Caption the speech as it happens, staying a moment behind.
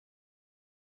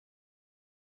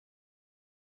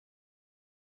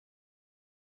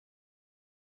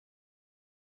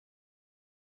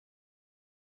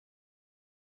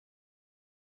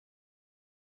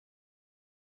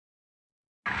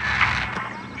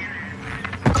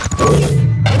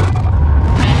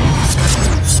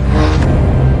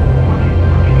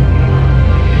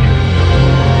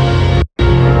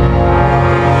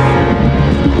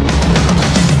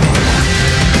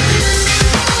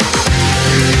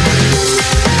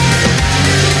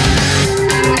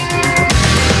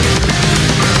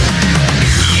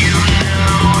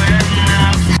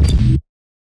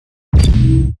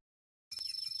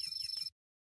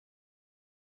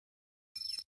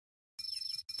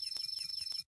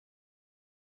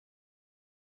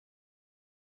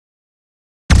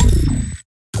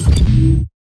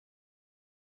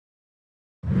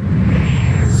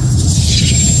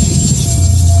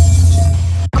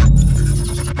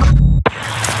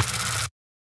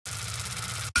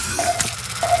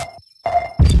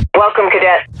Welcome,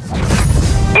 Cadet.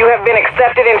 You have been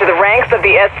accepted into the ranks of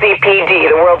the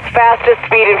SCPD, the world's fastest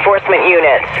speed enforcement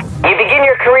unit. You begin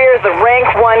your career as a Rank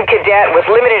 1 cadet with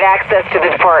limited access to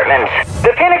the department.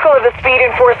 The pinnacle of the speed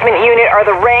enforcement unit are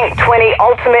the Rank 20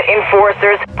 ultimate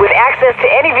enforcers with access to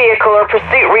any vehicle or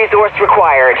pursuit resource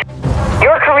required.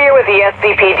 Your career with the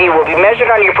SCPD will be measured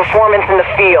on your performance in the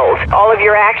field. All of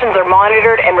your actions are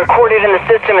monitored and recorded in the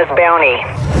system as bounty.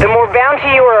 The more bounty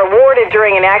you are awarded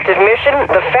during an active mission,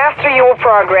 the faster you will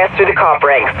progress through the cop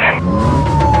ranks.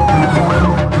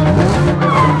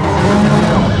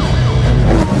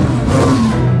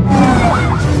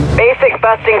 Basic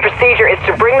busting procedure is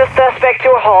to bring the suspect to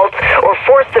a halt or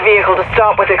force the vehicle to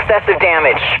stop with excessive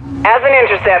damage. As an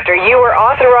interceptor, you are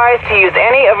authorized to use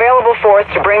any available force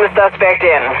to bring the suspect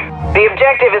in. The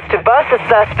objective is to bust the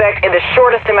suspect in the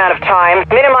shortest amount of time,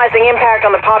 minimizing impact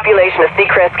on the population of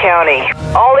Seacrest County.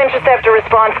 All interceptor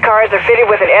response cars are fitted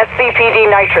with an SCPD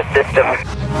nitrous system.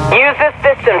 Use this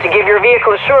system to give your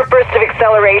vehicle a short burst of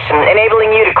acceleration,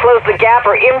 enabling you to close the gap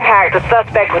or impact the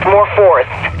suspect with more force.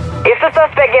 If the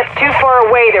suspect gets too far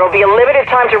away, there will be a limited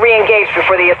time to re-engage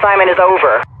before the assignment is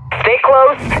over. Stay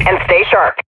close and stay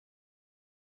sharp.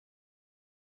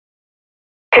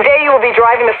 Today you will be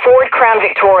driving the Ford Crown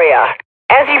Victoria.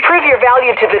 As you prove your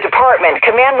value to the department,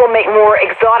 Command will make more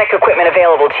exotic equipment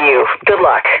available to you. Good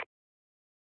luck.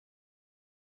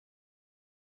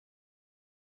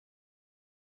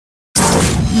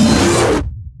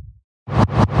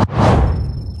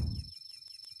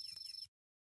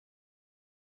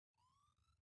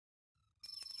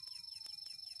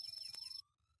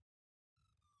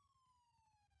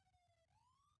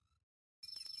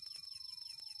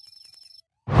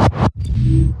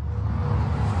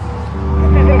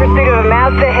 This is in pursuit of a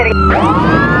Mazda heading...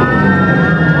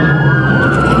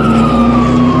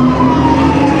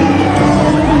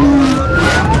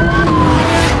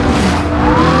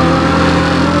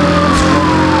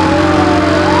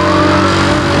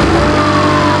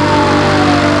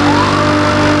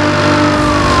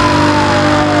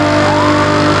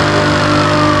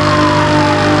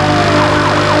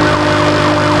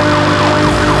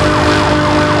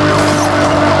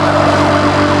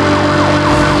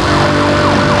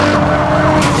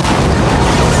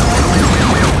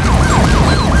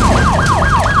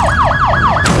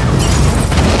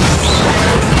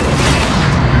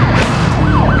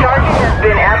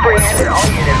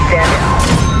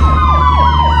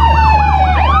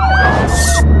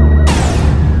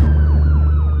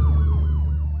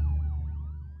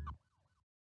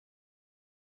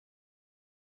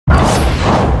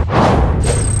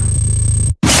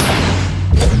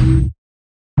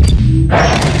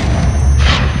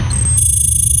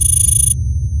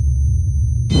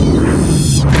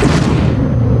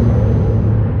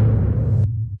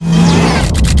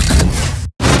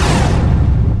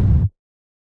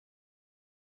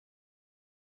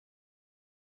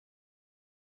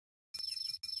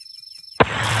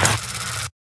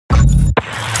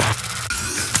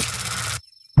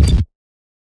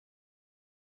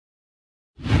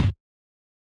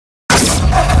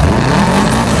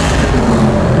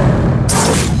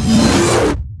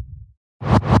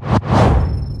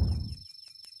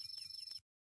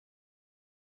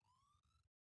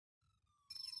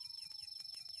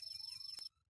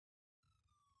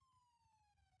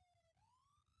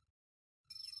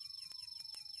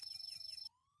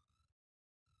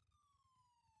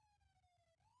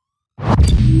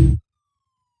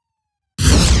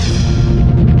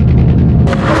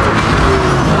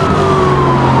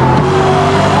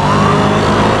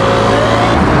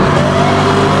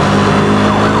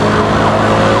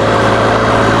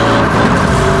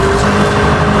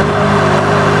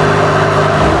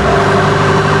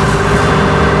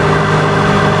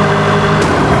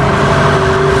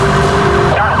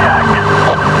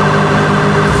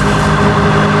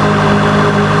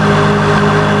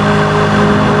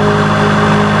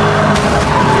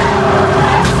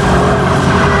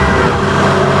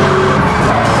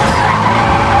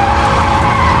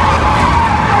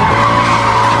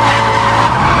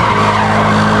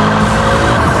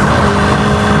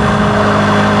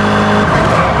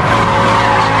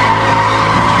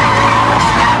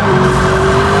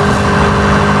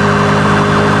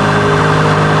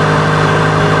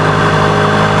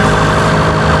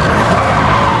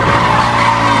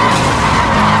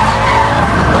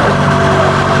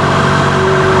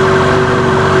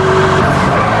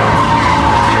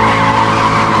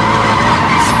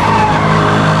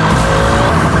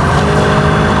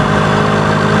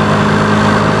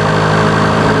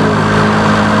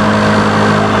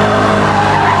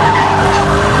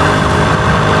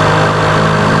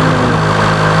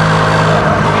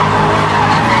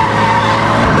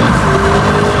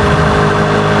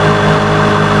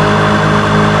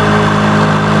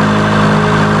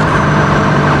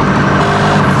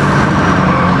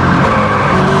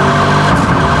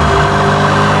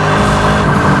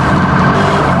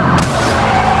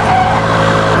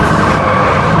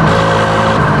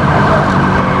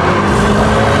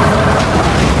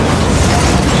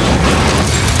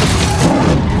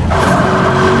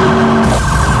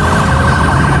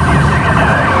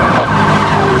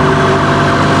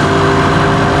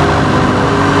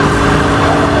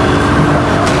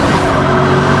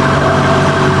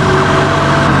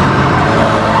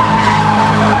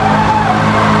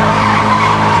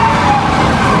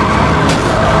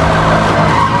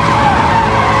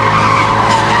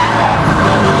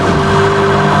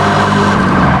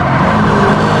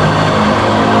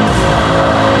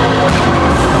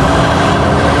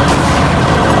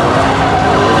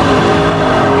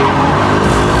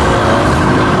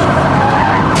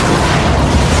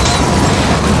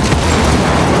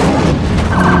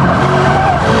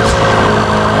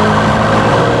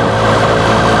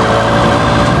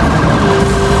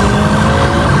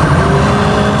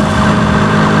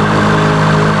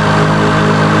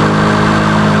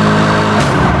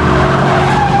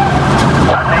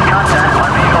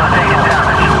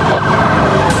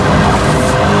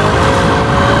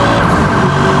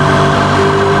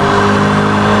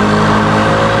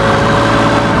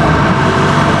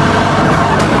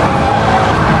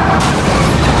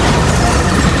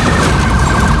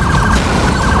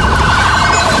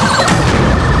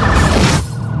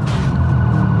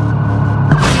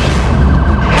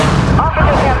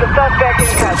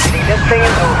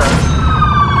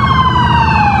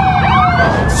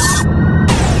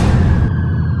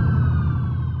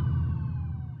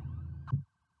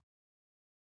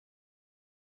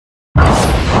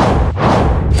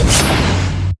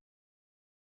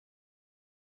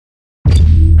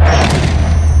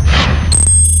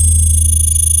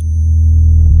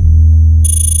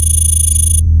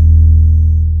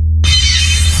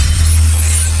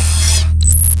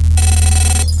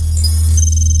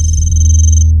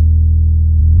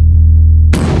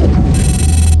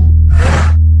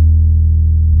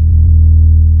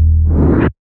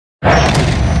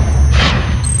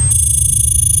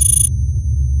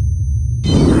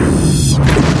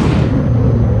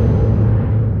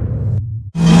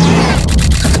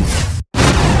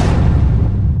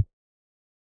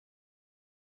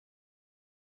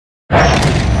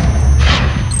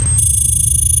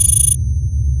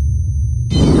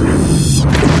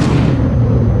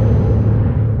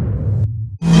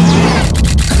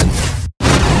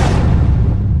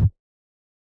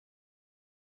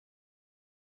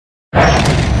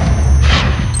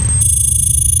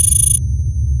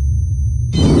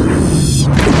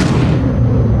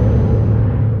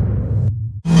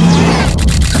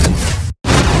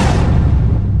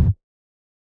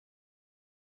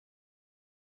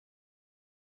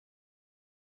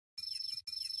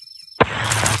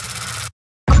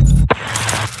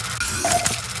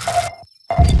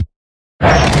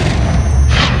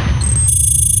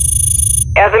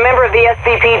 a member of the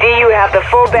SCPD, you have the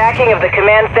full backing of the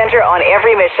command center on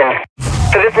every mission.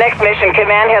 For this next mission,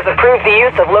 Command has approved the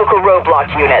use of local roadblock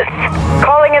units.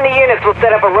 Calling in the units will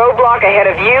set up a roadblock ahead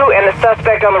of you and the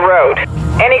suspect on the road.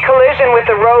 Any collision with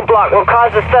the roadblock will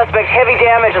cause the suspect heavy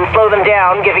damage and slow them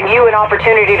down, giving you an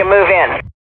opportunity to move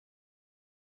in.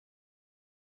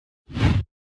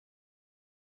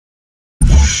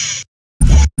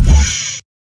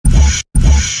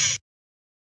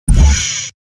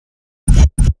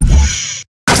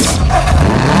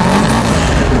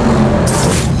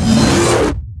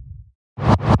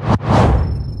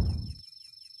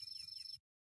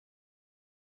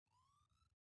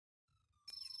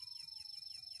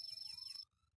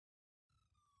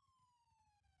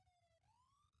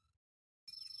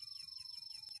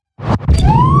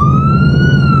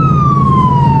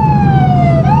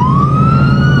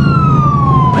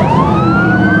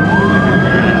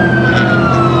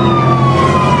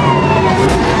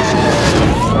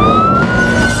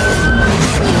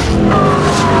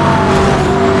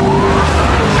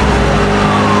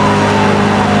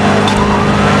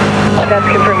 That's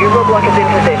confirmed. Your roadblock is in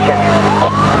position.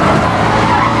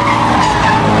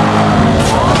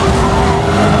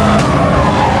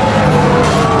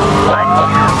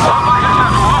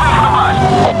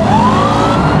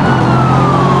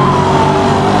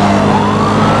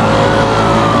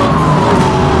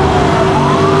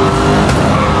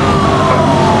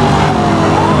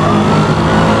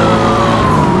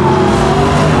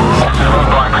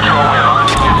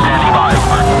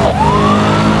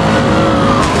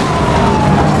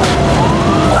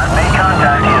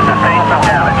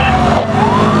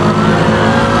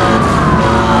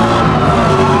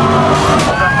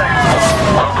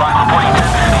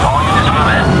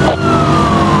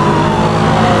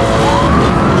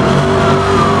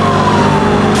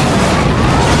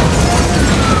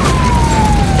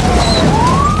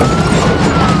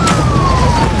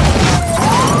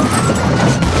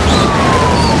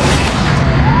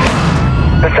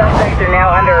 Suspects are now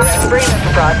under arrest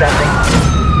for processing.